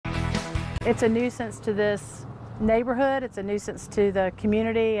It's a nuisance to this neighborhood, it's a nuisance to the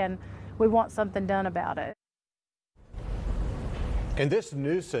community, and we want something done about it. And this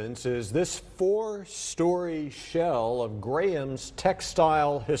nuisance is this 4-story shell of Graham's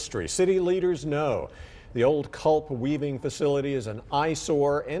textile history. City leaders know the old Culp weaving facility is an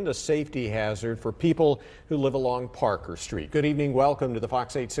eyesore and a safety hazard for people who live along Parker Street. Good evening. Welcome to the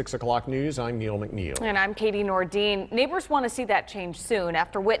Fox 8 6 o'clock news. I'm Neil McNeil. And I'm Katie Nordine. Neighbors want to see that change soon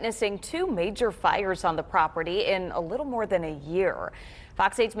after witnessing 2 major fires on the property in a little more than a year.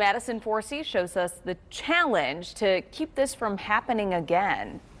 Fox 8's Madison Forsey shows us the challenge to keep this from happening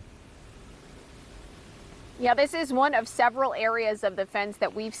again. Yeah, this is one of several areas of the fence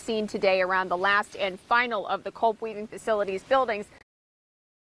that we've seen today around the last and final of the Culp weaving facilities buildings.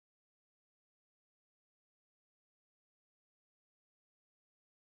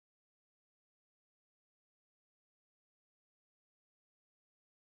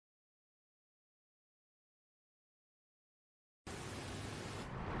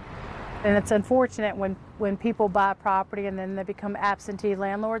 And it's unfortunate when people buy property and then they become absentee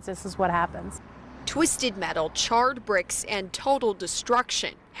landlords. This is what happens. Twisted metal, charred bricks, and total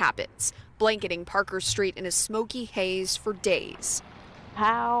destruction happens, blanketing Parker Street in a smoky haze for days.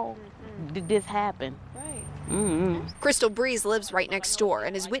 How did this happen? Right. Crystal Breeze lives right next door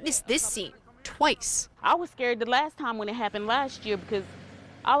and has witnessed this scene twice. I was scared the last time when it happened last year because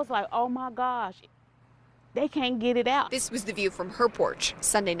I was like, oh my gosh, they can't get it out. This was the view from her porch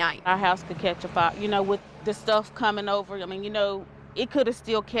Sunday night. Our house could catch a fire, with the stuff coming over. I mean, it could have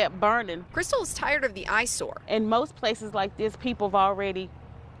still kept burning. Crystal is tired of the eyesore. In most places like this, people have already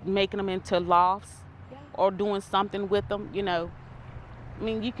making them into lofts or doing something with them, I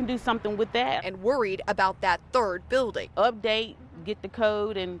mean, you can do something with that. And worried about that third building. Update, get the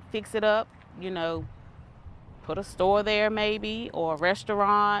code and fix it up, put a store there maybe, or a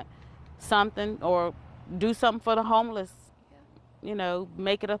restaurant, something, or do something for the homeless,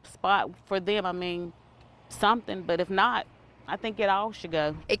 make it a spot for them. I mean, something, but if not, I think it all should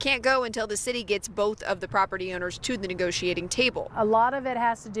go. It can't go until the city gets both of the property owners to the negotiating table. A lot of it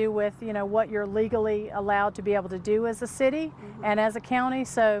has to do with, what you're legally allowed to be able to do as a city and as a county.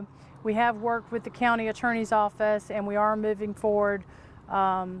 So we have worked with the county attorney's office, and we are moving forward,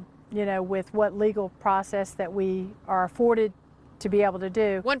 with what legal process that we are afforded to be able to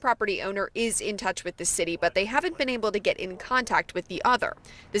do. One property owner is in touch with the city, but they haven't been able to get in contact with the other.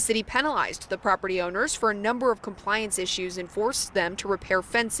 The city penalized the property owners for a number of compliance issues and forced them to repair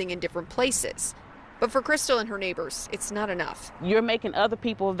fencing in different places. But for Crystal and her neighbors, it's not enough. You're making other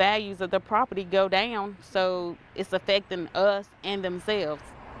people's values of their property go down, so it's affecting us and themselves.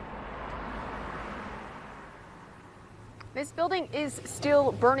 This building is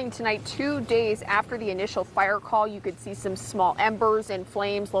still burning tonight, 2 days after the initial fire call. You could see some small embers and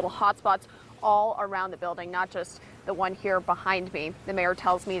flames, little hot spots all around the building, not just the one here behind me. The mayor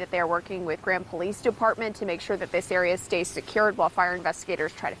tells me that they are working with Graham Police Department to make sure that this area stays secured while fire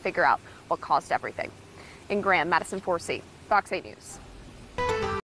investigators try to figure out what caused everything. In Graham, Madison Forsey, Fox 8 News.